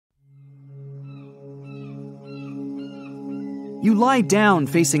You lie down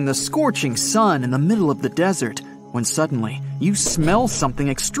facing the scorching sun in the middle of the desert when suddenly you smell something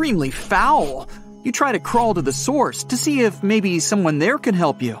extremely foul. You try to crawl to the source to see if maybe someone there can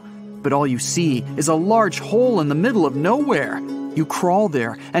help you, but all you see is a large hole in the middle of nowhere. You crawl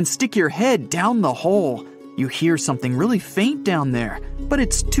there and stick your head down the hole. You hear something really faint down there, but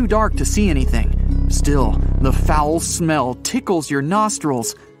it's too dark to see anything. Still, the foul smell tickles your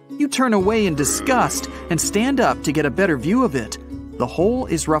nostrils. You turn away in disgust and stand up to get a better view of it. The hole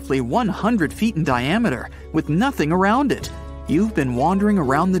is roughly 100 feet in diameter, with nothing around it. You've been wandering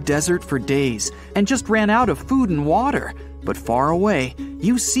around the desert for days and just ran out of food and water, but far away,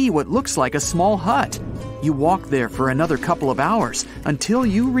 you see what looks like a small hut. You walk there for another couple of hours until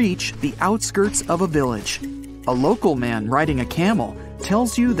you reach the outskirts of a village. A local man riding a camel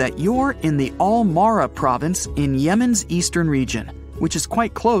tells you that you're in the Al-Mara province in Yemen's eastern region, which is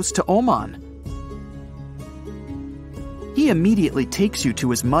quite close to Oman. He immediately takes you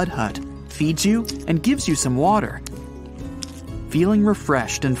to his mud hut, feeds you, and gives you some water. Feeling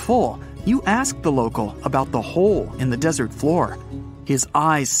refreshed and full, you ask the local about the hole in the desert floor. His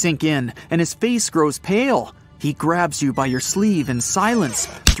eyes sink in and his face grows pale. He grabs you by your sleeve in silence,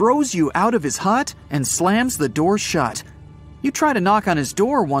 throws you out of his hut, and slams the door shut. You try to knock on his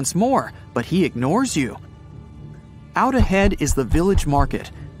door once more, but he ignores you. Out ahead is the village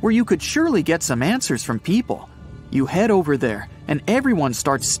market, where you could surely get some answers from people. You head over there, and everyone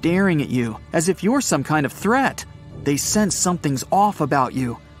starts staring at you as if you're some kind of threat. They sense something's off about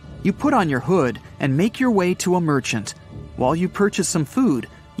you. You put on your hood and make your way to a merchant. While you purchase some food,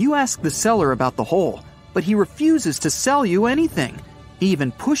 you ask the seller about the hole, but he refuses to sell you anything. He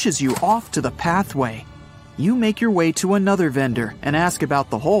even pushes you off to the pathway. You make your way to another vendor and ask about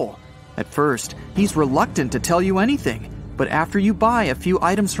the hole. At first, he's reluctant to tell you anything, but after you buy a few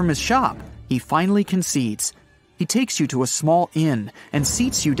items from his shop, he finally concedes. He takes you to a small inn and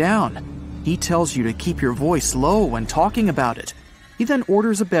seats you down. He tells you to keep your voice low when talking about it. He then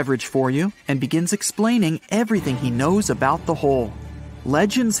orders a beverage for you and begins explaining everything he knows about the hole.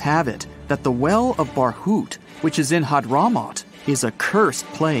 Legends have it that the well of Barhut, which is in Hadramaut, is a cursed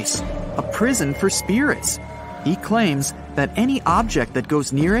place, a prison for spirits. He claims that any object that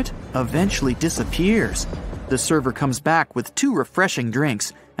goes near it eventually disappears. The server comes back with 2 refreshing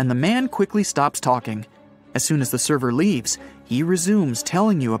drinks, and the man quickly stops talking. As soon as the server leaves, he resumes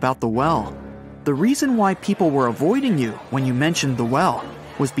telling you about the well. The reason why people were avoiding you when you mentioned the well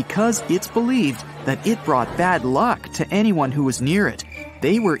was because it's believed that it brought bad luck to anyone who was near it.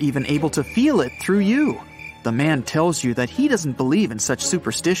 They were even able to feel it through you. The man tells you that he doesn't believe in such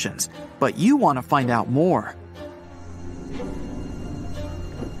superstitions, but you want to find out more.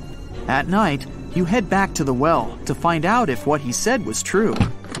 At night, you head back to the well to find out if what he said was true.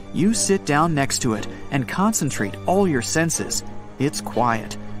 You sit down next to it and concentrate all your senses. It's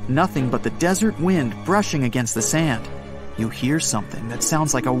quiet, nothing but the desert wind brushing against the sand. You hear something that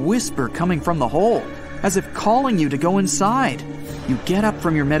sounds like a whisper coming from the hole, as if calling you to go inside. You get up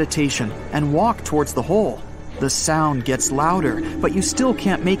from your meditation and walk towards the hole. The sound gets louder, but you still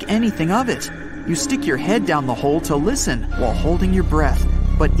can't make anything of it. You stick your head down the hole to listen while holding your breath,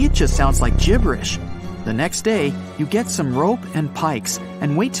 but it just sounds like gibberish. The next day, you get some rope and pikes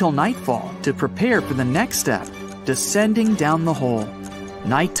and wait till nightfall to prepare for the next step, descending down the hole.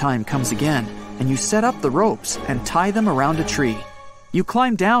 Nighttime comes again, and you set up the ropes and tie them around a tree. You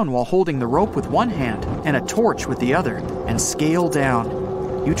climb down while holding the rope with one hand and a torch with the other, and scale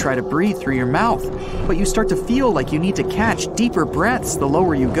down. You try to breathe through your mouth, but you start to feel like you need to catch deeper breaths the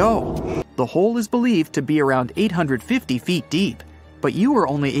lower you go. The hole is believed to be around 850 feet deep, but you were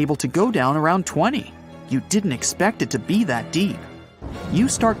only able to go down around 20. You didn't expect it to be that deep. You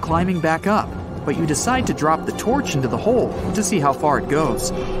start climbing back up, but you decide to drop the torch into the hole to see how far it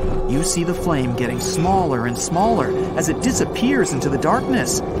goes. You see the flame getting smaller and smaller as it disappears into the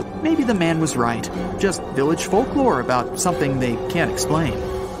darkness. Maybe the man was right, just village folklore about something they can't explain.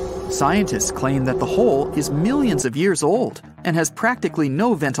 Scientists claim that the hole is millions of years old and has practically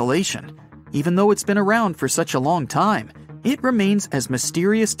no ventilation. Even though it's been around for such a long time, it remains as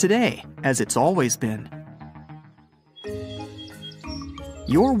mysterious today as it's always been.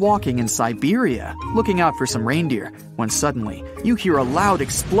 You're walking in Siberia, looking out for some reindeer, when suddenly you hear a loud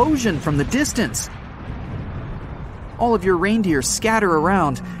explosion from the distance. All of your reindeer scatter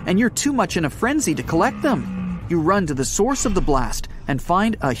around, and you're too much in a frenzy to collect them. You run to the source of the blast and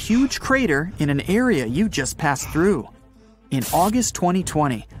find a huge crater in an area you just passed through. In August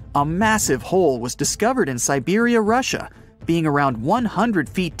 2020, a massive hole was discovered in Siberia, Russia, being around 100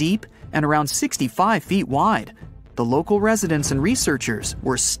 feet deep and around 65 feet wide. The local residents and researchers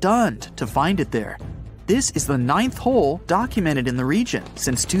were stunned to find it there. this is the 9th hole documented in the region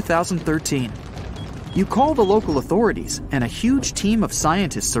since 2013. You call the local authorities, and a huge team of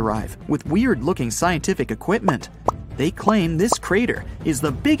scientists arrive with weird-looking scientific equipment. They claim this crater is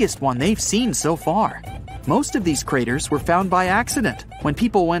the biggest one they've seen so far. Most of these craters were found by accident when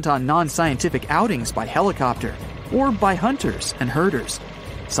people went on non-scientific outings by helicopter or by hunters and herders.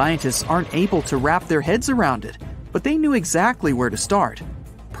 Scientists aren't able to wrap their heads around it, but they knew exactly where to start.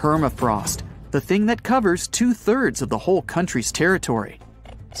 Permafrost, the thing that covers 2/3 of the whole country's territory.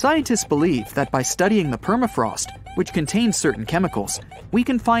 Scientists believe that by studying the permafrost, which contains certain chemicals, we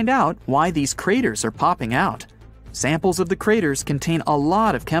can find out why these craters are popping out. Samples of the craters contain a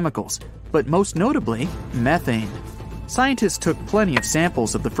lot of chemicals, but most notably, methane. Scientists took plenty of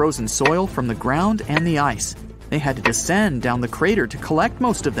samples of the frozen soil from the ground and the ice. They had to descend down the crater to collect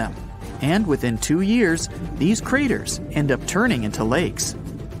most of them. And within 2 years, these craters end up turning into lakes.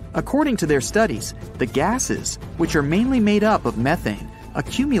 According to their studies, the gases, which are mainly made up of methane,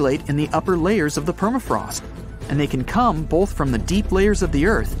 accumulate in the upper layers of the permafrost, and they can come both from the deep layers of the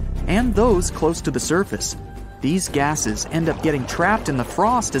earth and those close to the surface. These gases end up getting trapped in the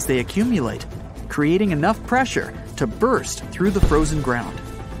frost as they accumulate, creating enough pressure to burst through the frozen ground.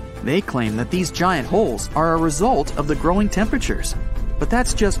 They claim that these giant holes are a result of the growing temperatures, but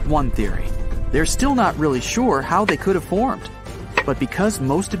that's just one theory. They're still not really sure how they could have formed. But because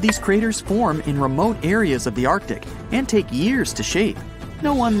most of these craters form in remote areas of the Arctic and take years to shape,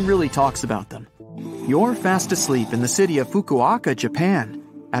 no one really talks about them. You're fast asleep in the city of Fukuoka, Japan.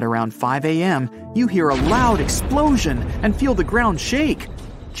 At around 5 a.m., you hear a loud explosion and feel the ground shake.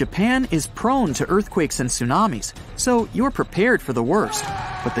 Japan is prone to earthquakes and tsunamis, so you're prepared for the worst.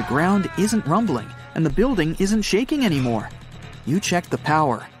 But the ground isn't rumbling, and the building isn't shaking anymore. You check the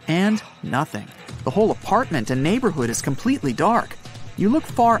power, and nothing. The whole apartment and neighborhood is completely dark. You look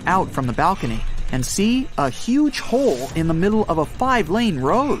far out from the balcony and see a huge hole in the middle of a 5-lane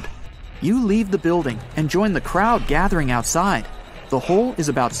road. You leave the building and join the crowd gathering outside. The hole is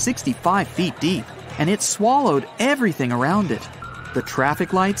about 65 feet deep, and it swallowed everything around it. The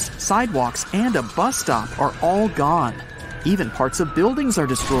traffic lights, sidewalks, and a bus stop are all gone. Even parts of buildings are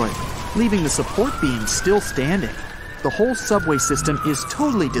destroyed, leaving the support beams still standing. The whole subway system is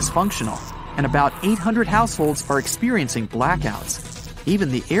totally dysfunctional, and about 800 households are experiencing blackouts.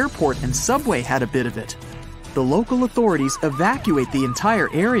 Even the airport and subway had a bit of it. The local authorities evacuate the entire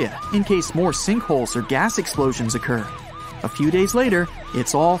area in case more sinkholes or gas explosions occur. A few days later,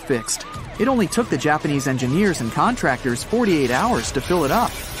 it's all fixed. It only took the Japanese engineers and contractors 48 hours to fill it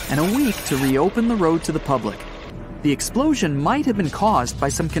up, and a week to reopen the road to the public. The explosion might have been caused by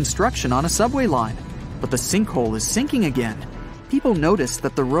some construction on a subway line, but the sinkhole is sinking again. People noticed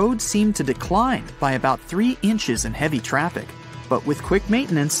that the road seemed to decline by about 3 inches in heavy traffic. But with quick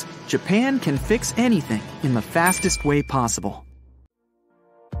maintenance, Japan can fix anything in the fastest way possible.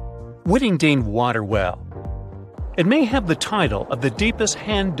 Whittingdean Water Well. It may have the title of the deepest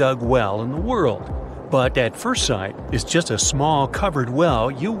hand-dug well in the world, but at first sight, it's just a small covered well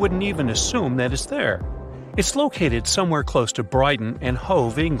you wouldn't even assume that it's there. It's located somewhere close to Brighton and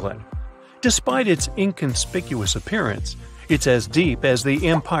Hove, England. Despite its inconspicuous appearance, it's as deep as the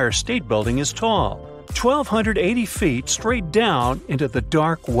Empire State Building is tall, 1,280 feet straight down into the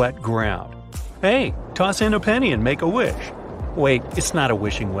dark, wet ground. Hey, toss in a penny and make a wish. Wait, it's not a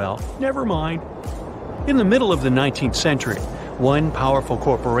wishing well. Never mind. In the middle of the 19th century, one powerful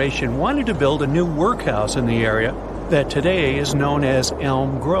corporation wanted to build a new workhouse in the area that today is known as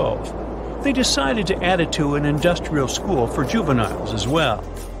Elm Grove. They decided to add it to an industrial school for juveniles as well.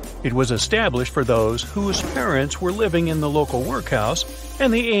 It was established for those whose parents were living in the local workhouse,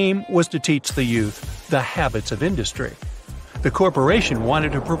 and the aim was to teach the youth the habits of industry. The corporation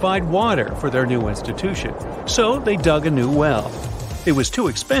wanted to provide water for their new institution, so they dug a new well. It was too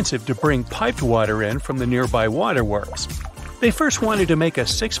expensive to bring piped water in from the nearby waterworks. They first wanted to make a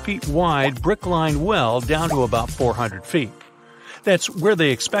 6 feet wide brick-lined well down to about 400 feet. That's where they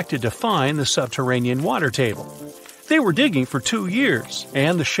expected to find the subterranean water table. They were digging for 2 years,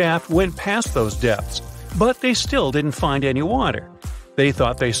 and the shaft went past those depths, but they still didn't find any water. They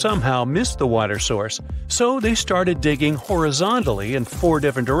thought they somehow missed the water source, so they started digging horizontally in 4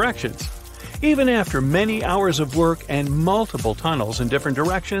 different directions. Even after many hours of work and multiple tunnels in different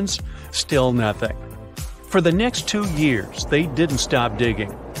directions, still nothing. For the next 2 years, they didn't stop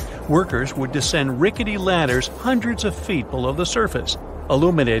digging. Workers would descend rickety ladders hundreds of feet below the surface,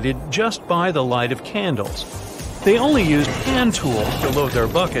 illuminated just by the light of candles. They only used hand tools to load their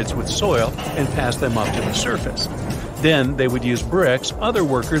buckets with soil and pass them up to the surface. Then they would use bricks other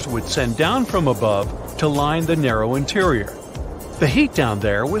workers would send down from above to line the narrow interior. The heat down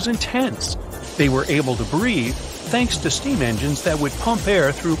there was intense. They were able to breathe thanks to steam engines that would pump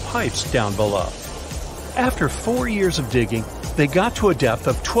air through pipes down below. After 4 years of digging, they got to a depth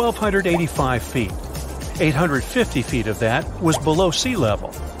of 1,285 feet. 850 feet of that was below sea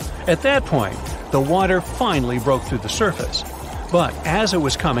level. At that point, the water finally broke through the surface. But as it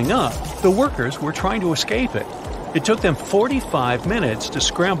was coming up, the workers were trying to escape it. It took them 45 minutes to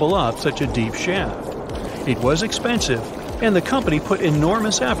scramble up such a deep shaft. It was expensive, and the company put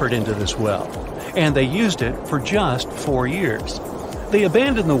enormous effort into this well, and they used it for just 4 years. They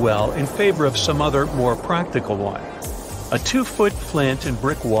abandoned the well in favor of some other, more practical one. A 2-foot flint and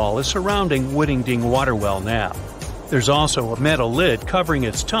brick wall is surrounding Whittingding water well now. There's also a metal lid covering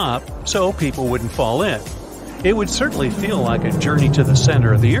its top so people wouldn't fall in. It would certainly feel like a journey to the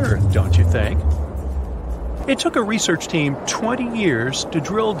center of the earth, don't you think? It took a research team 20 years to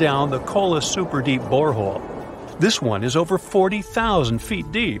drill down the Kola super deep borehole. This one is over 40,000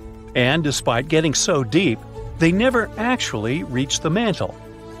 feet deep, and despite getting so deep, they never actually reached the mantle.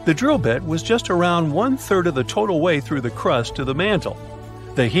 The drill bit was just around 1/3 of the total way through the crust to the mantle.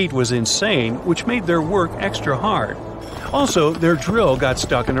 The heat was insane, which made their work extra hard. Also, their drill got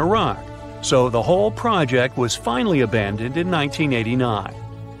stuck in a rock, so the whole project was finally abandoned in 1989.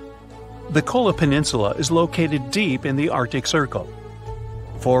 The Kola Peninsula is located deep in the Arctic Circle.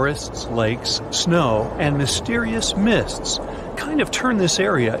 Forests, lakes, snow, and mysterious mists kind of turn this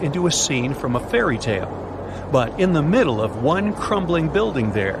area into a scene from a fairy tale. But in the middle of one crumbling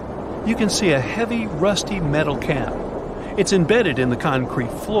building there, you can see a heavy, rusty metal cap. It's embedded in the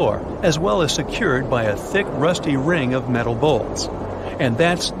concrete floor, as well as secured by a thick, rusty ring of metal bolts. And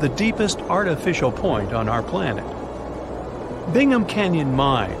that's the deepest artificial point on our planet. Bingham Canyon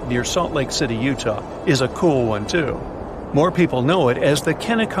Mine, near Salt Lake City, Utah, is a cool one too. More people know it as the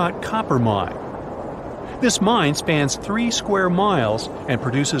Kennecott Copper Mine. This mine spans 3 square miles and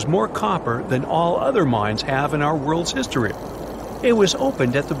produces more copper than all other mines have in our world's history. It was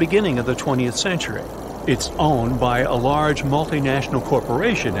opened at the beginning of the 20th century. It's owned by a large multinational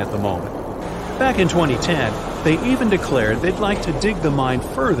corporation at the moment. Back in 2010, they even declared they'd like to dig the mine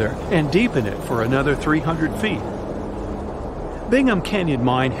further and deepen it for another 300 feet. Bingham Canyon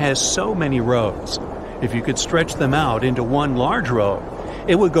Mine has so many roads. If you could stretch them out into one large road,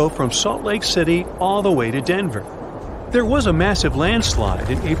 it would go from Salt Lake City all the way to Denver. There was a massive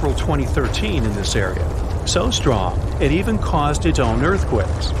landslide in April 2013 in this area, so strong it even caused its own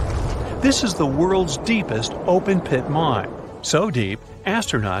earthquakes. This is the world's deepest open-pit mine, so deep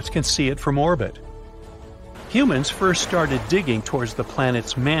astronauts can see it from orbit. Humans first started digging towards the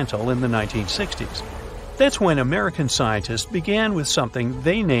planet's mantle in the 1960s. That's when American scientists began with something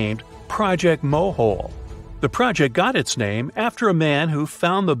they named Project Mohole. The project got its name after a man who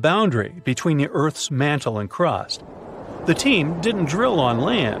found the boundary between the Earth's mantle and crust. The team didn't drill on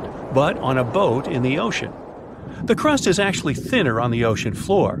land, but on a boat in the ocean. The crust is actually thinner on the ocean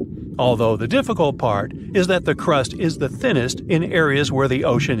floor, although the difficult part is that the crust is the thinnest in areas where the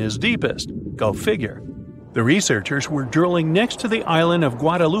ocean is deepest. Go figure. The researchers were drilling next to the island of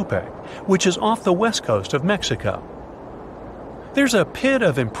Guadalupe, which is off the west coast of Mexico. There's a pit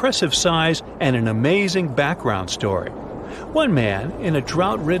of impressive size and an amazing background story. One man in a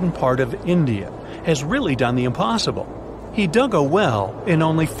drought-ridden part of India has really done the impossible. He dug a well in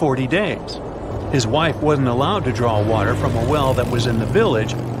only 40 days. His wife wasn't allowed to draw water from a well that was in the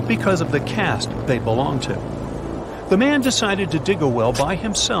village because of the caste they belonged to. The man decided to dig a well by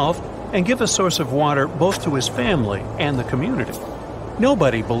himself and give a source of water both to his family and the community.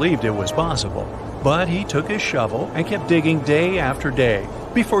 Nobody believed it was possible, but he took his shovel and kept digging day after day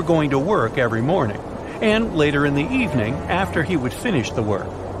before going to work every morning, and later in the evening after he would finish the work.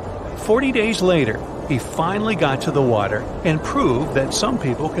 40 days later, he finally got to the water and proved that some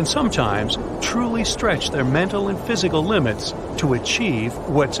people can sometimes truly stretch their mental and physical limits to achieve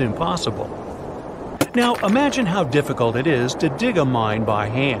what's impossible. Now imagine how difficult it is to dig a mine by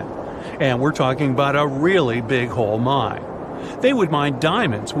hand. And we're talking about a really big hole mine. They would mine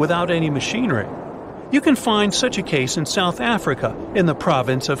diamonds without any machinery. You can find such a case in South Africa in the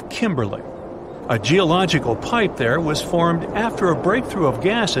province of Kimberley. A geological pipe there was formed after a breakthrough of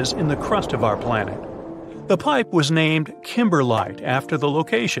gases in the crust of our planet. The pipe was named Kimberlite after the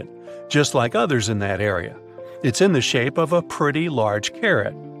location, just like others in that area. It's in the shape of a pretty large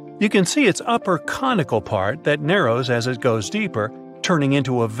carrot. You can see its upper conical part that narrows as it goes deeper, turning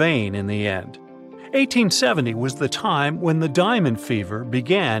into a vein in the end. 1870 was the time when the diamond fever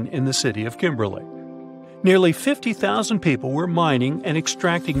began in the city of Kimberley. Nearly 50,000 people were mining and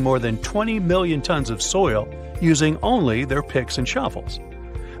extracting more than 20 million tons of soil using only their picks and shovels.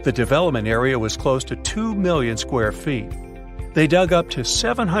 The development area was close to 2 million square feet. They dug up to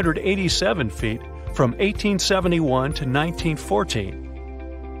 787 feet from 1871 to 1914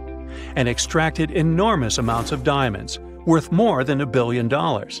 and extracted enormous amounts of diamonds, worth more than $1 billion.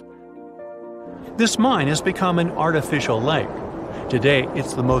 This mine has become an artificial lake. Today,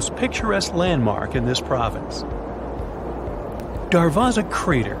 it's the most picturesque landmark in this province. Darvaza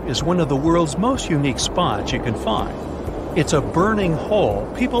Crater is one of the world's most unique spots you can find. It's a burning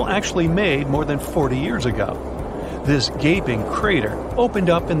hole people actually made more than 40 years ago. This gaping crater opened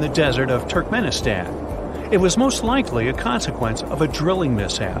up in the desert of Turkmenistan. It was most likely a consequence of a drilling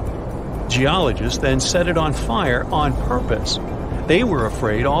mishap. Geologists then set it on fire on purpose. They were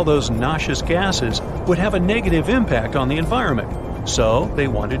afraid all those noxious gases would have a negative impact on the environment, so they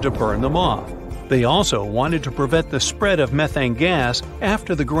wanted to burn them off. They also wanted to prevent the spread of methane gas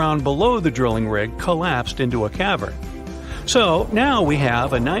after the ground below the drilling rig collapsed into a cavern. So now we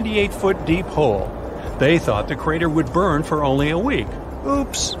have a 98-foot deep hole. They thought the crater would burn for only a week.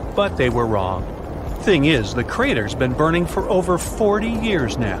 Oops, but they were wrong. Thing is, the crater's been burning for over 40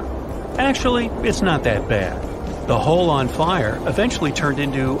 years now. Actually, it's not that bad. The hole on fire eventually turned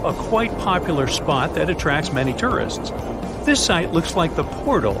into a quite popular spot that attracts many tourists. This site looks like the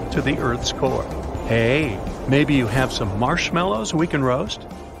portal to the Earth's core. Hey, maybe you have some marshmallows we can roast?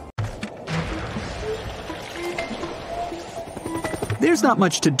 There's not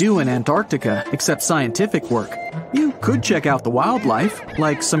much to do in Antarctica except scientific work. You could check out the wildlife,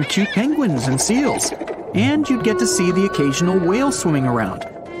 like some cute penguins and seals. And you'd get to see the occasional whale swimming around.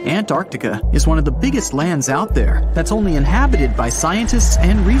 Antarctica is one of the biggest lands out there that's only inhabited by scientists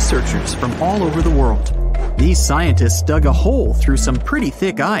and researchers from all over the world. These scientists dug a hole through some pretty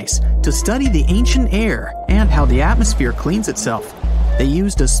thick ice to study the ancient air and how the atmosphere cleans itself. They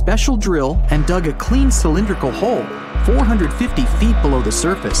used a special drill and dug a clean cylindrical hole 450 feet below the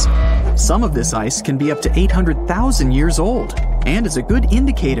surface. Some of this ice can be up to 800,000 years old and is a good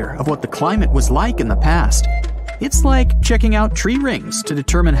indicator of what the climate was like in the past. It's like checking out tree rings to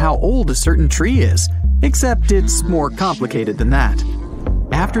determine how old a certain tree is, except it's more complicated than that.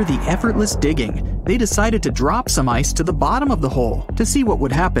 After the effortless digging, they decided to drop some ice to the bottom of the hole to see what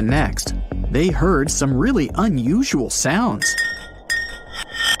would happen next. They heard some really unusual sounds.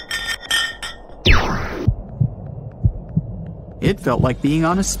 It felt like being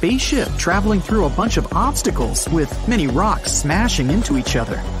on a spaceship traveling through a bunch of obstacles with many rocks smashing into each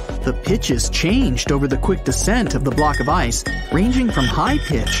other. The pitches changed over the quick descent of the block of ice, ranging from high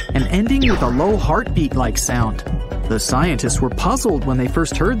pitch and ending with a low heartbeat-like sound. The scientists were puzzled when they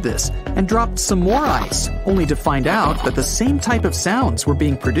first heard this and dropped some more ice, only to find out that the same type of sounds were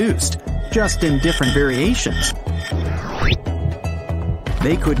being produced, just in different variations.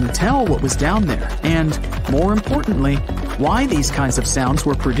 They couldn't tell what was down there and, more importantly, why these kinds of sounds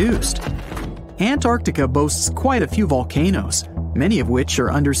were produced. Antarctica boasts quite a few volcanoes, many of which are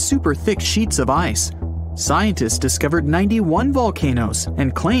under super thick sheets of ice. Scientists discovered 91 volcanoes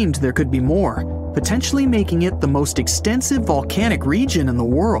and claimed there could be more, potentially making it the most extensive volcanic region in the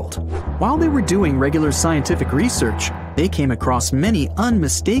world. While they were doing regular scientific research, they came across many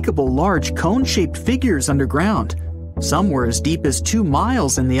unmistakable large cone-shaped figures underground. Some were as deep as 2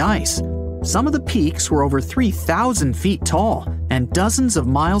 miles in the ice. Some of the peaks were over 3,000 feet tall and dozens of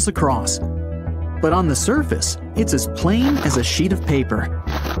miles across. But on the surface, it's as plain as a sheet of paper.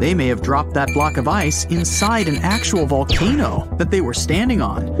 They may have dropped that block of ice inside an actual volcano that they were standing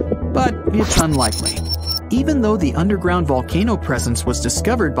on, but it's unlikely. Even though the underground volcano presence was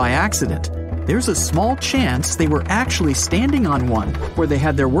discovered by accident, there's a small chance they were actually standing on one where they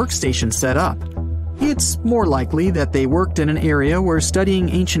had their workstation set up. It's more likely that they worked in an area where studying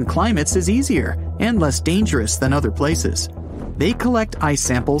ancient climates is easier and less dangerous than other places. They collect ice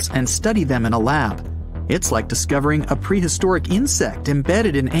samples and study them in a lab. It's like discovering a prehistoric insect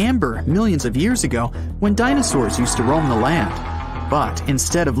embedded in amber millions of years ago when dinosaurs used to roam the land. But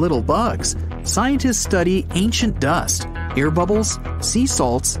instead of little bugs, scientists study ancient dust, air bubbles, sea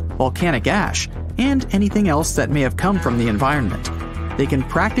salts, volcanic ash, and anything else that may have come from the environment. They can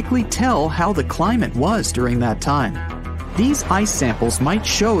practically tell how the climate was during that time. These ice samples might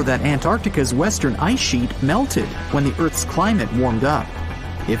show that Antarctica's western ice sheet melted when the Earth's climate warmed up.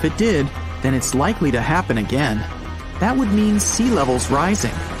 If it did, then it's likely to happen again. That would mean sea levels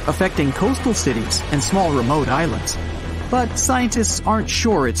rising, affecting coastal cities and small remote islands. But scientists aren't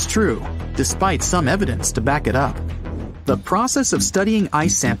sure it's true, despite some evidence to back it up. The process of studying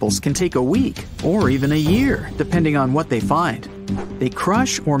ice samples can take a week or even a year, depending on what they find. They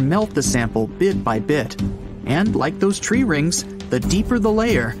crush or melt the sample bit by bit. And like those tree rings, the deeper the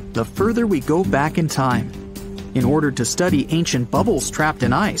layer, the further we go back in time. In order to study ancient bubbles trapped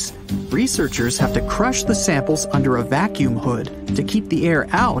in ice, researchers have to crush the samples under a vacuum hood to keep the air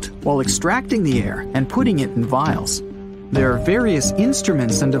out while extracting the air and putting it in vials. There are various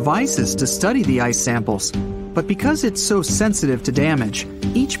instruments and devices to study the ice samples, but because it's so sensitive to damage,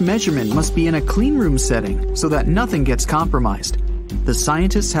 each measurement must be in a clean room setting so that nothing gets compromised. The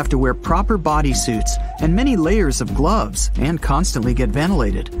scientists have to wear proper bodysuits and many layers of gloves and constantly get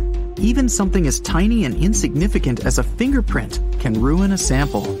ventilated. Even something as tiny and insignificant as a fingerprint can ruin a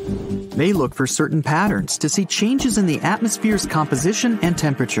sample. They look for certain patterns to see changes in the atmosphere's composition and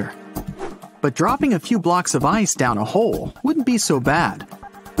temperature. But dropping a few blocks of ice down a hole wouldn't be so bad.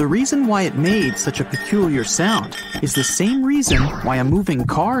 The reason why it made such a peculiar sound is the same reason why a moving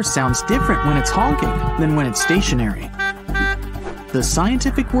car sounds different when it's honking than when it's stationary. The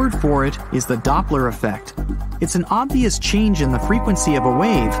scientific word for it is the Doppler effect. It's an obvious change in the frequency of a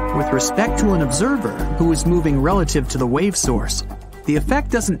wave with respect to an observer who is moving relative to the wave source. The effect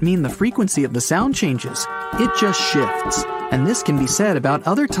doesn't mean the frequency of the sound changes, it just shifts. And this can be said about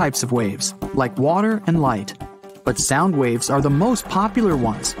other types of waves, like water and light. But sound waves are the most popular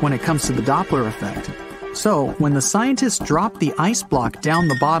ones when it comes to the Doppler effect. So, when the scientists dropped the ice block down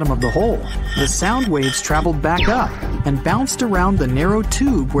the bottom of the hole, the sound waves traveled back up and bounced around the narrow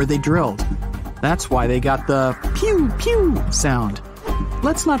tube where they drilled. That's why they got the pew pew sound.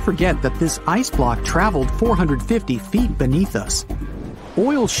 Let's not forget that this ice block traveled 450 feet beneath us.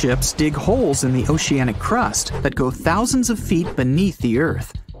 Oil ships dig holes in the oceanic crust that go thousands of feet beneath the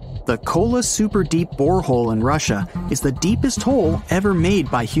Earth. The Kola Super Deep Borehole in Russia is the deepest hole ever made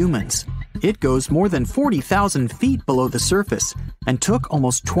by humans. It goes more than 40,000 feet below the surface and took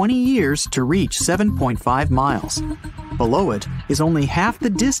almost 20 years to reach 7.5 miles. Below it is only half the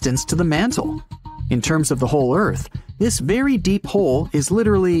distance to the mantle. In terms of the whole Earth, this very deep hole is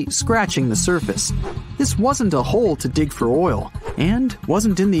literally scratching the surface. This wasn't a hole to dig for oil, and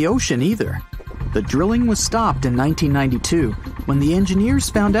wasn't in the ocean either. The drilling was stopped in 1992 when the engineers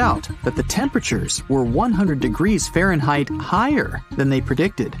found out that the temperatures were 100 degrees Fahrenheit higher than they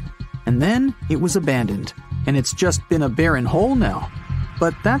predicted. And then it was abandoned, and it's just been a barren hole now.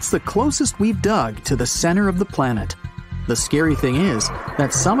 But that's the closest we've dug to the center of the planet. The scary thing is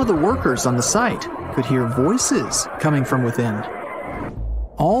that some of the workers on the site could hear voices coming from within.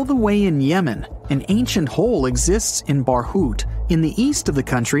 All the way in Yemen, an ancient hole exists in Barhout, in the east of the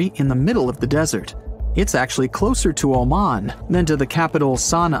country in the middle of the desert. It's actually closer to Oman than to the capital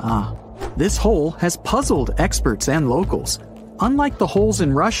Sana'a. This hole has puzzled experts and locals. Unlike the holes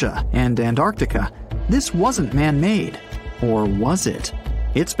in Russia and Antarctica, this wasn't man-made. Or was it?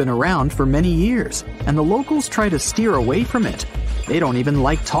 It's been around for many years, and the locals try to steer away from it. They don't even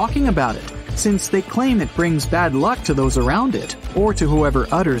like talking about it, since they claim it brings bad luck to those around it, or to whoever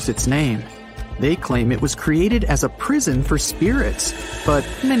utters its name. They claim it was created as a prison for spirits, but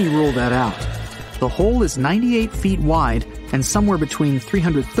many rule that out. The hole is 98 feet wide and somewhere between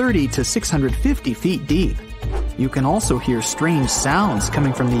 330 to 650 feet deep. You can also hear strange sounds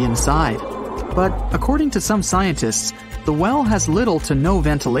coming from the inside. But according to some scientists, the well has little to no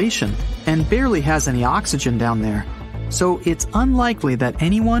ventilation and barely has any oxygen down there. So it's unlikely that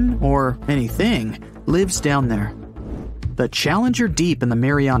anyone or anything lives down there. The Challenger Deep in the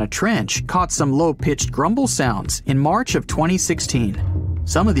Mariana Trench caught some low-pitched grumble sounds in March of 2016.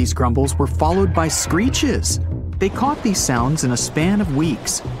 Some of these grumbles were followed by screeches. They caught these sounds in a span of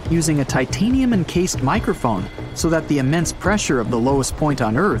weeks, using a titanium-encased microphone so that the immense pressure of the lowest point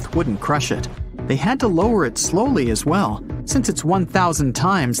on Earth wouldn't crush it. They had to lower it slowly as well, since it's 1,000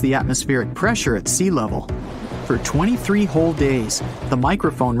 times the atmospheric pressure at sea level. For 23 whole days, the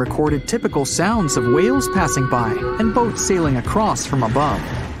microphone recorded typical sounds of whales passing by and boats sailing across from above,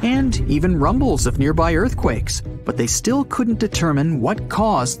 and even rumbles of nearby earthquakes, but they still couldn't determine what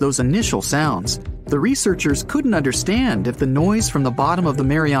caused those initial sounds. The researchers couldn't understand if the noise from the bottom of the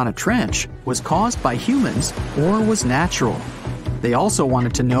Mariana Trench was caused by humans or was natural. They also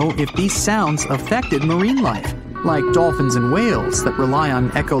wanted to know if these sounds affected marine life, like dolphins and whales that rely on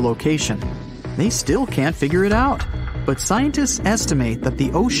echolocation. They still can't figure it out, but scientists estimate that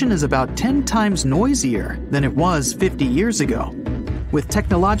the ocean is about 10 times noisier than it was 50 years ago. With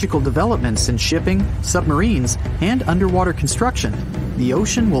technological developments in shipping, submarines, and underwater construction, the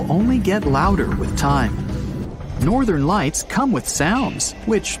ocean will only get louder with time. Northern lights come with sounds,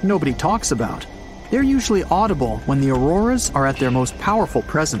 which nobody talks about. They're usually audible when the auroras are at their most powerful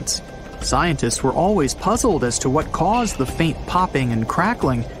presence. Scientists were always puzzled as to what caused the faint popping and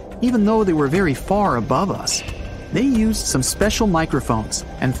crackling, even though they were very far above us. They used some special microphones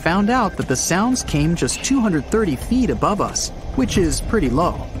and found out that the sounds came just 230 feet above us, which is pretty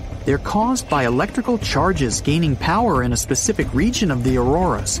low. They're caused by electrical charges gaining power in a specific region of the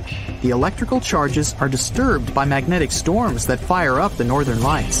auroras. The electrical charges are disturbed by magnetic storms that fire up the northern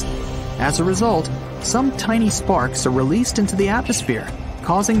lights. As a result, some tiny sparks are released into the atmosphere,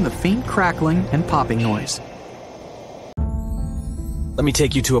 causing the faint crackling and popping noise. Let me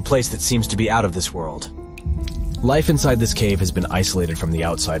take you to a place that seems to be out of this world. Life inside this cave has been isolated from the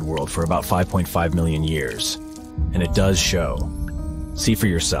outside world for about 5.5 million years. And it does show. See for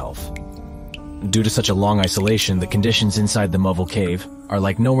yourself. Due to such a long isolation, the conditions inside the Moval Cave are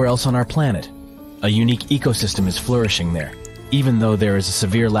like nowhere else on our planet. A unique ecosystem is flourishing there, even though there is a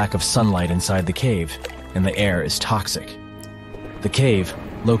severe lack of sunlight inside the cave, and the air is toxic. The cave,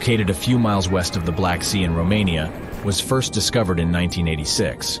 located a few miles west of the Black Sea in Romania, was first discovered in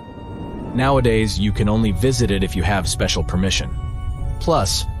 1986. Nowadays, you can only visit it if you have special permission.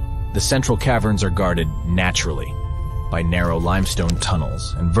 Plus, the central caverns are guarded naturally by narrow limestone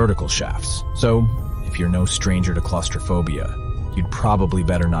tunnels and vertical shafts. So, if you're no stranger to claustrophobia, you'd probably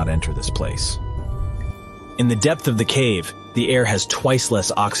better not enter this place. In the depth of the cave, the air has twice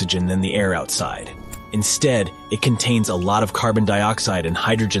less oxygen than the air outside. Instead, it contains a lot of carbon dioxide and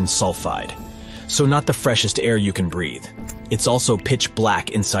hydrogen sulfide. So not the freshest air you can breathe. It's also pitch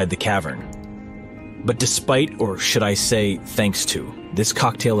black inside the cavern. But despite, or should I say, thanks to, this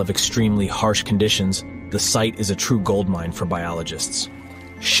cocktail of extremely harsh conditions, the site is a true goldmine for biologists.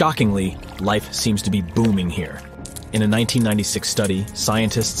 Shockingly, life seems to be booming here. In a 1996 study,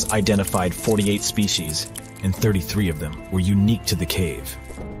 scientists identified 48 species, and 33 of them were unique to the cave.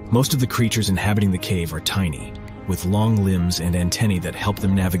 Most of the creatures inhabiting the cave are tiny, with long limbs and antennae that help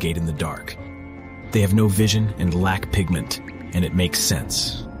them navigate in the dark. They have no vision and lack pigment, and it makes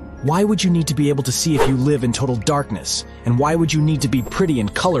sense. Why would you need to be able to see if you live in total darkness? And why would you need to be pretty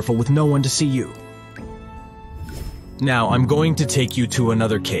and colorful with no one to see you? Now, I'm going to take you to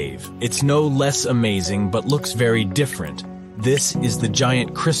another cave. It's no less amazing, but looks very different. This is the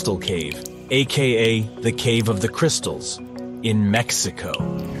Giant Crystal Cave, aka the Cave of the Crystals, in Mexico.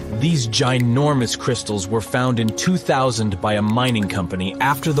 These ginormous crystals were found in 2000 by a mining company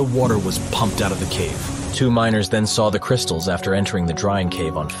after the water was pumped out of the cave. Two miners then saw the crystals after entering the drying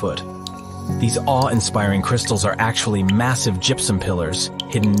cave on foot. These awe-inspiring crystals are actually massive gypsum pillars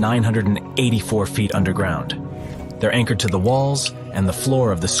hidden 984 feet underground. They're anchored to the walls and the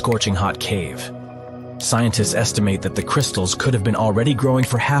floor of the scorching hot cave. Scientists estimate that the crystals could have been already growing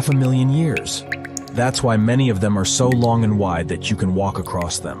for 500,000 years. That's why many of them are so long and wide that you can walk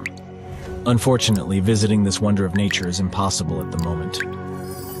across them. Unfortunately, visiting this wonder of nature is impossible at the moment.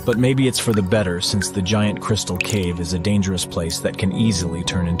 But maybe it's for the better, since the Giant Crystal Cave is a dangerous place that can easily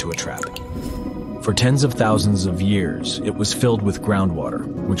turn into a trap. For tens of thousands of years, it was filled with groundwater,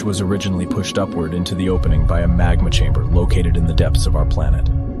 which was originally pushed upward into the opening by a magma chamber located in the depths of our planet.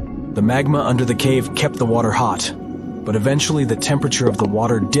 The magma under the cave kept the water hot, but eventually the temperature of the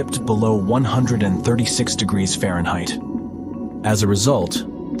water dipped below 136 degrees Fahrenheit. As a result,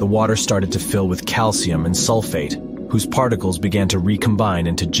 the water started to fill with calcium and sulfate, whose particles began to recombine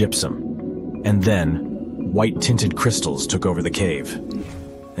into gypsum. And then, white-tinted crystals took over the cave.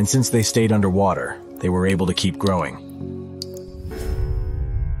 And since they stayed underwater, they were able to keep growing.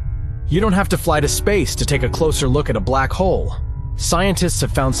 You don't have to fly to space to take a closer look at a black hole. Scientists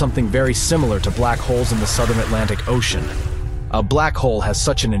have found something very similar to black holes in the southern Atlantic Ocean. A black hole has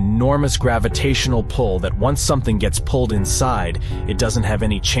such an enormous gravitational pull that once something gets pulled inside, it doesn't have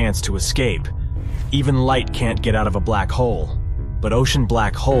any chance to escape. Even light can't get out of a black hole. But ocean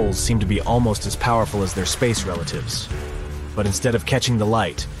black holes seem to be almost as powerful as their space relatives. But instead of catching the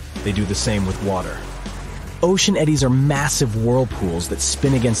light, they do the same with water. Ocean eddies are massive whirlpools that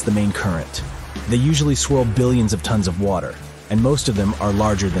spin against the main current. They usually swirl billions of tons of water, and most of them are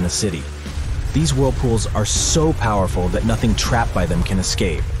larger than a city. These whirlpools are so powerful that nothing trapped by them can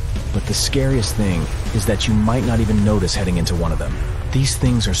escape. But the scariest thing is that you might not even notice heading into one of them. These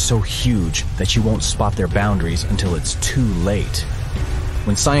things are so huge that you won't spot their boundaries until it's too late.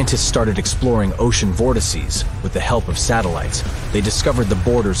 When scientists started exploring ocean vortices with the help of satellites, they discovered the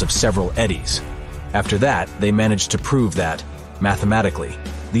borders of several eddies. After that, they managed to prove that, mathematically,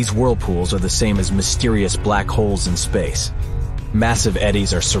 these whirlpools are the same as mysterious black holes in space. Massive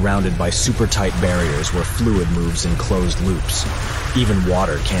eddies are surrounded by super-tight barriers where fluid moves in closed loops. Even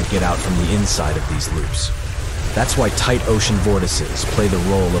water can't get out from the inside of these loops. That's why tight ocean vortices play the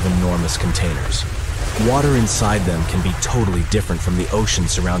role of enormous containers. Water inside them can be totally different from the ocean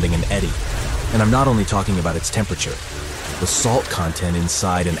surrounding an eddy. And I'm not only talking about its temperature. The salt content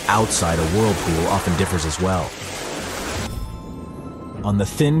inside and outside a whirlpool often differs as well. On the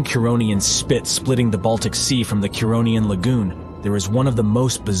thin Curonian spit splitting the Baltic Sea from the Curonian Lagoon, there is one of the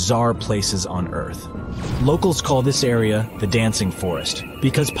most bizarre places on Earth. Locals call this area the Dancing Forest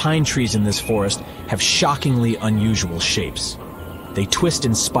because pine trees in this forest have shockingly unusual shapes. They twist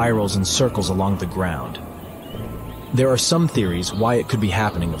in spirals and circles along the ground. There are some theories why it could be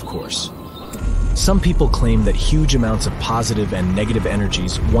happening, of course. Some people claim that huge amounts of positive and negative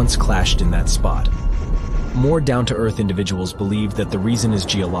energies once clashed in that spot. More down-to-earth individuals believe that the reason is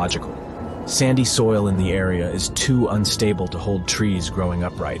geological. Sandy soil in the area is too unstable to hold trees growing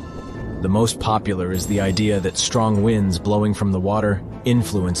upright. The most popular is the idea that strong winds blowing from the water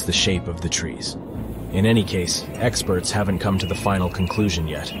influence the shape of the trees. In any case, experts haven't come to the final conclusion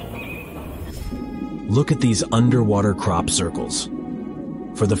yet. Look at these underwater crop circles.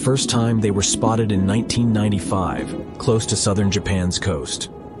 For the first time, they were spotted in 1995, close to southern Japan's coast.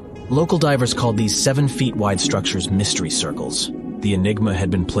 Local divers called these 7-feet-wide structures mystery circles. The enigma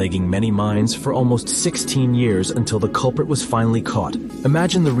had been plaguing many minds for almost 16 years until the culprit was finally caught.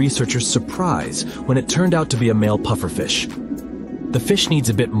 Imagine the researchers' surprise when it turned out to be a male pufferfish. The fish needs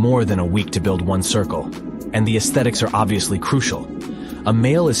a bit more than a week to build one circle, and the aesthetics are obviously crucial. A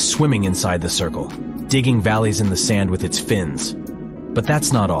male is swimming inside the circle, digging valleys in the sand with its fins. But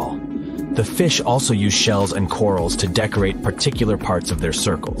that's not all. The fish also use shells and corals to decorate particular parts of their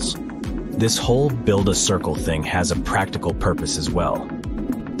circles. This whole build-a-circle thing has a practical purpose as well.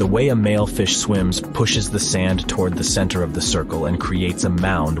 The way a male fish swims pushes the sand toward the center of the circle and creates a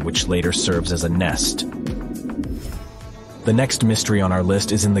mound which later serves as a nest. The next mystery on our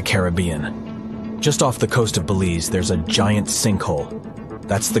list is in the Caribbean. Just off the coast of Belize, there's a giant sinkhole.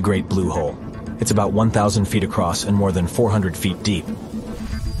 That's the Great Blue Hole. It's about 1,000 feet across and more than 400 feet deep.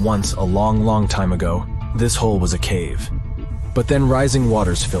 Once, a long, long time ago, this hole was a cave. But then rising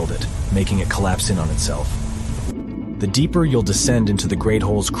waters filled it, making it collapse in on itself. The deeper you'll descend into the Great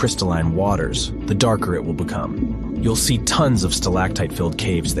Hole's crystalline waters, the darker it will become. You'll see tons of stalactite-filled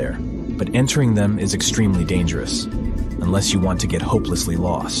caves there, but entering them is extremely dangerous, unless you want to get hopelessly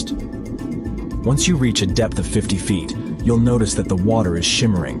lost. Once you reach a depth of 50 feet, you'll notice that the water is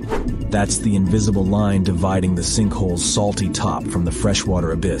shimmering. That's the invisible line dividing the sinkhole's salty top from the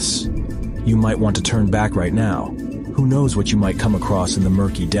freshwater abyss. You might want to turn back right now. Who knows what you might come across in the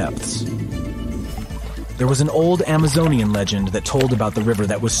murky depths. There was an old Amazonian legend that told about the river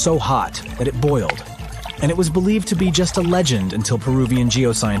that was so hot that it boiled. And it was believed to be just a legend until Peruvian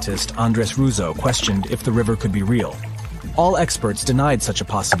geoscientist Andres Russo questioned if the river could be real. All experts denied such a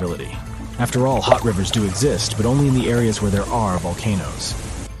possibility. After all, hot rivers do exist, but only in the areas where there are volcanoes.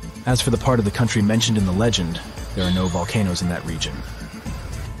 As for the part of the country mentioned in the legend, there are no volcanoes in that region.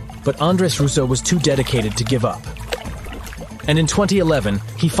 But Andres Russo was too dedicated to give up. And in 2011,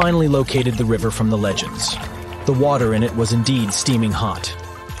 he finally located the river from the legends. The water in it was indeed steaming hot.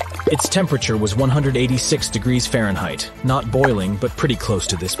 Its temperature was 186 degrees Fahrenheit, not boiling, but pretty close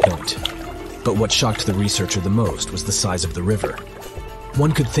to this point. But what shocked the researcher the most was the size of the river.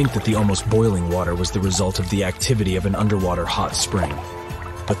 One could think that the almost boiling water was the result of the activity of an underwater hot spring.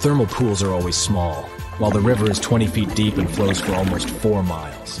 But thermal pools are always small, while the river is 20 feet deep and flows for almost 4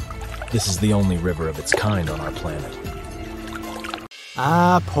 miles. This is the only river of its kind on our planet.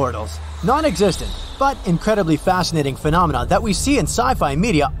 Ah, portals. Non-existent, but incredibly fascinating phenomena that we see in sci-fi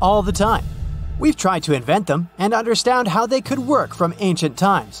media all the time. We've tried to invent them and understand how they could work from ancient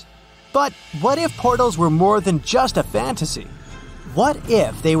times. But what if portals were more than just a fantasy? What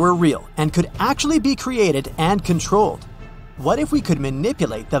if they were real and could actually be created and controlled? What if we could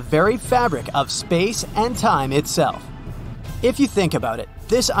manipulate the very fabric of space and time itself? If you think about it,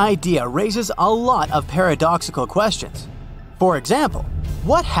 this idea raises a lot of paradoxical questions. For example,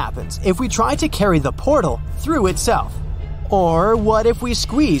 what happens if we try to carry the portal through itself? Or what if we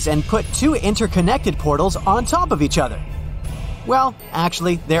squeeze and put 2 interconnected portals on top of each other? Well,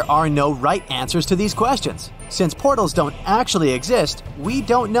 actually, there are no right answers to these questions. Since portals don't actually exist, we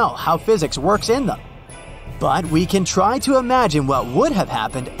don't know how physics works in them. But we can try to imagine what would have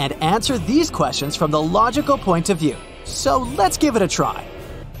happened and answer these questions from the logical point of view. So let's give it a try.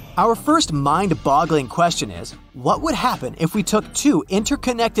 Our first mind-boggling question is, what would happen if we took 2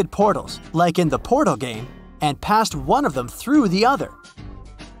 interconnected portals, like in the Portal game, and passed one of them through the other?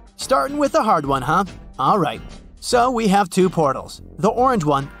 Starting with the hard one, huh? Alright, so we have 2 portals, the orange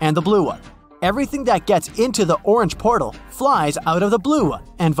one and the blue one. Everything that gets into the orange portal flies out of the blue one,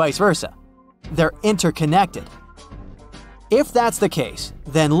 and vice versa. They're interconnected. If that's the case,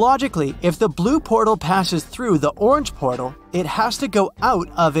 then logically, if the blue portal passes through the orange portal, it has to go out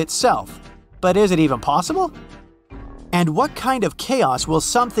of itself. But is it even possible? And what kind of chaos will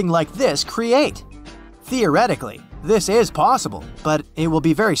something like this create? Theoretically, this is possible, but it will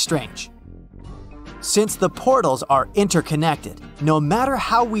be very strange. Since the portals are interconnected, no matter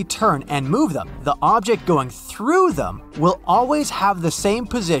how we turn and move them, the object going through them will always have the same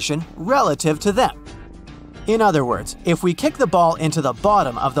position relative to them. In other words, if we kick the ball into the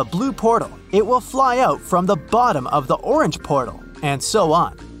bottom of the blue portal, it will fly out from the bottom of the orange portal, and so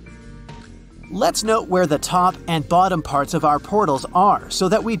on. Let's note where the top and bottom parts of our portals are so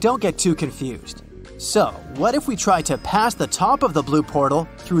that we don't get too confused. So, what if we try to pass the top of the blue portal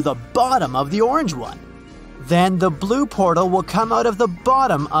through the bottom of the orange one? Then the blue portal will come out of the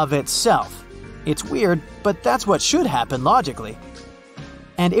bottom of itself. It's weird, but that's what should happen logically.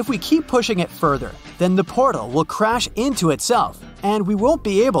 And if we keep pushing it further, then the portal will crash into itself, and we won't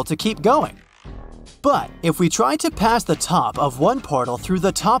be able to keep going. But if we try to pass the top of one portal through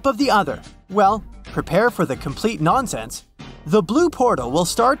the top of the other, well, prepare for the complete nonsense. The blue portal will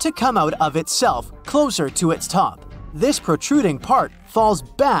start to come out of itself closer to its top. This protruding part falls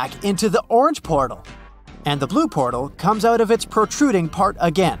back into the orange portal, and the blue portal comes out of its protruding part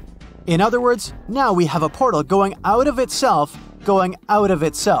again. In other words, now we have a portal going out of itself, going out of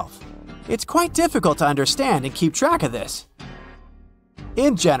itself. It's quite difficult to understand and keep track of this.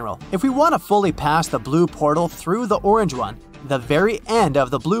 In general, if we want to fully pass the blue portal through the orange one, the very end of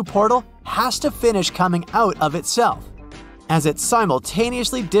the blue portal has to finish coming out of itself, as it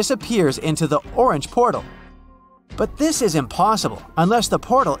simultaneously disappears into the orange portal. But this is impossible unless the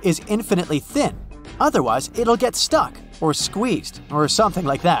portal is infinitely thin. Otherwise, it'll get stuck or squeezed or something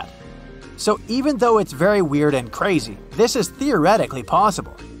like that. So even though it's very weird and crazy, this is theoretically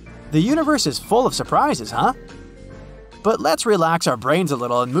possible. The universe is full of surprises, huh? But let's relax our brains a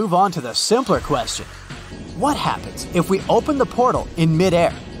little and move on to the simpler question. What happens if we open the portal in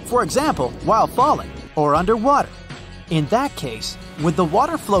midair, for example, while falling or underwater? In that case, would the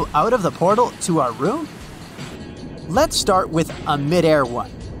water flow out of the portal to our room? Let's start with a midair one.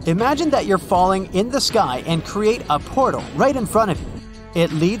 Imagine that you're falling in the sky and create a portal right in front of you.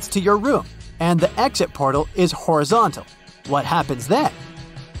 It leads to your room, and the exit portal is horizontal. What happens then?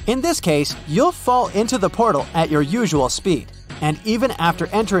 In this case, you'll fall into the portal at your usual speed, and even after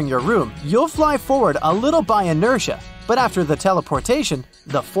entering your room, you'll fly forward a little by inertia, but after the teleportation,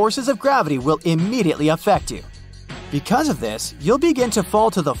 the forces of gravity will immediately affect you. Because of this, you'll begin to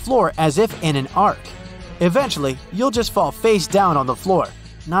fall to the floor as if in an arc. Eventually, you'll just fall face down on the floor.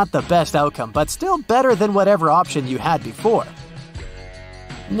 Not the best outcome, but still better than whatever option you had before.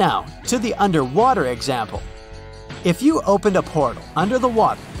 Now, to the underwater example. If you opened a portal under the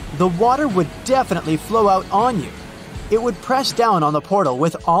water would definitely flow out on you. It would press down on the portal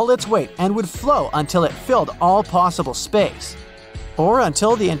with all its weight and would flow until it filled all possible space, or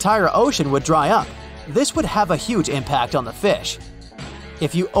until the entire ocean would dry up. This would have a huge impact on the fish.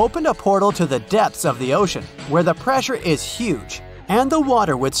 If you opened a portal to the depths of the ocean, where the pressure is huge, and the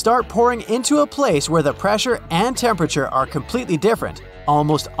water would start pouring into a place where the pressure and temperature are completely different,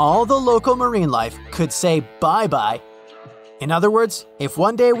 almost all the local marine life could say bye-bye. In other words, if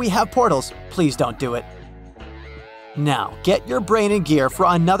one day we have portals, please don't do it. Now, get your brain in gear for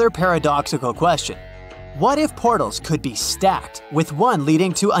another paradoxical question. What if portals could be stacked, with one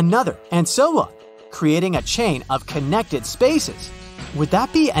leading to another, and so on, creating a chain of connected spaces? Would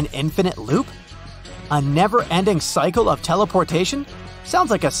that be an infinite loop? A never-ending cycle of teleportation?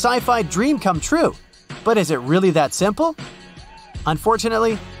 Sounds like a sci-fi dream come true. But is it really that simple?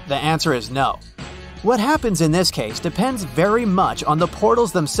 Unfortunately, the answer is no. What happens in this case depends very much on the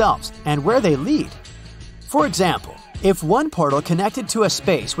portals themselves and where they lead. For example, if one portal connected to a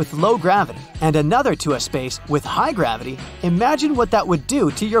space with low gravity and another to a space with high gravity, imagine what that would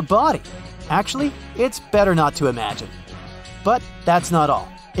do to your body. Actually, it's better not to imagine. But that's not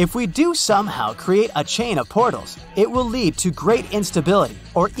all. If we do somehow create a chain of portals, it will lead to great instability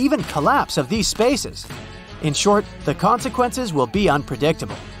or even collapse of these spaces. In short, the consequences will be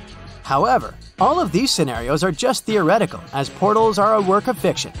unpredictable. However, all of these scenarios are just theoretical, as portals are a work of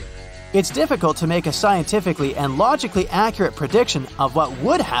fiction. It's difficult to make a scientifically and logically accurate prediction of what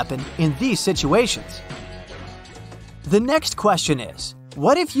would happen in these situations. The next question is,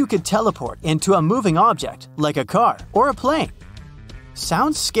 what if you could teleport into a moving object, like a car or a plane?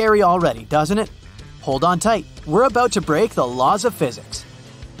 Sounds scary already, doesn't it? Hold on tight, we're about to break the laws of physics.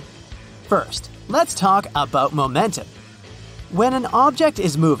 First, let's talk about momentum. When an object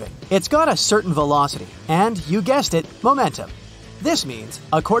is moving, it's got a certain velocity, and you guessed it, momentum. This means,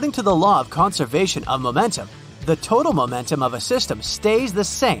 according to the law of conservation of momentum, the total momentum of a system stays the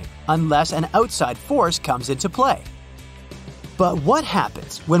same unless an outside force comes into play. But what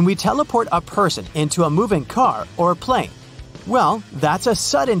happens when we teleport a person into a moving car or plane? Well, that's a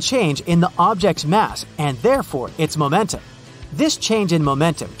sudden change in the object's mass and therefore its momentum. This change in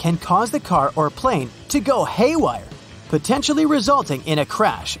momentum can cause the car or plane to go haywire, potentially resulting in a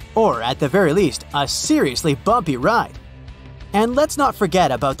crash or, at the very least, a seriously bumpy ride. And let's not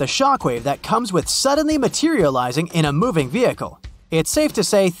forget about the shockwave that comes with suddenly materializing in a moving vehicle. It's safe to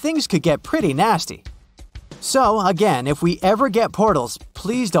say things could get pretty nasty. So again, if we ever get portals,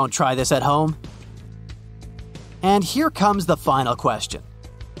 please don't try this at home. And here comes the final question.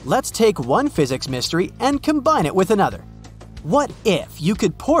 Let's take one physics mystery and combine it with another. What if you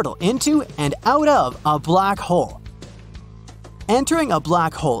could portal into and out of a black hole? Entering a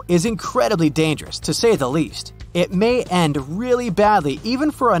black hole is incredibly dangerous, to say the least. It may end really badly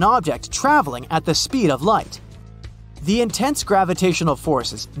even for an object traveling at the speed of light. The intense gravitational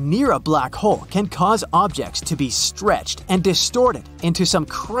forces near a black hole can cause objects to be stretched and distorted into some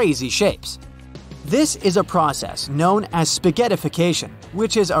crazy shapes. This is a process known as spaghettification,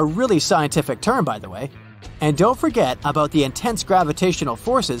 which is a really scientific term, by the way. And don't forget about the intense gravitational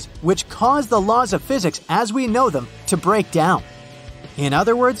forces which cause the laws of physics as we know them to break down. In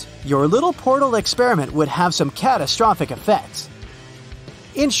other words, your little portal experiment would have some catastrophic effects.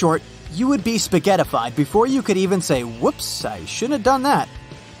 In short, you would be spaghettified before you could even say, "Whoops, I shouldn't have done that."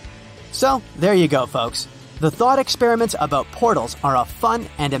 So, there you go, folks. The thought experiments about portals are a fun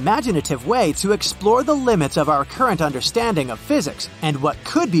and imaginative way to explore the limits of our current understanding of physics and what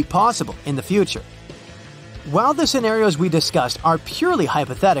could be possible in the future. While the scenarios we discussed are purely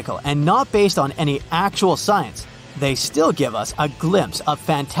hypothetical and not based on any actual science, they still give us a glimpse of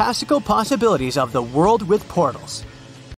fantastical possibilities of the world with portals.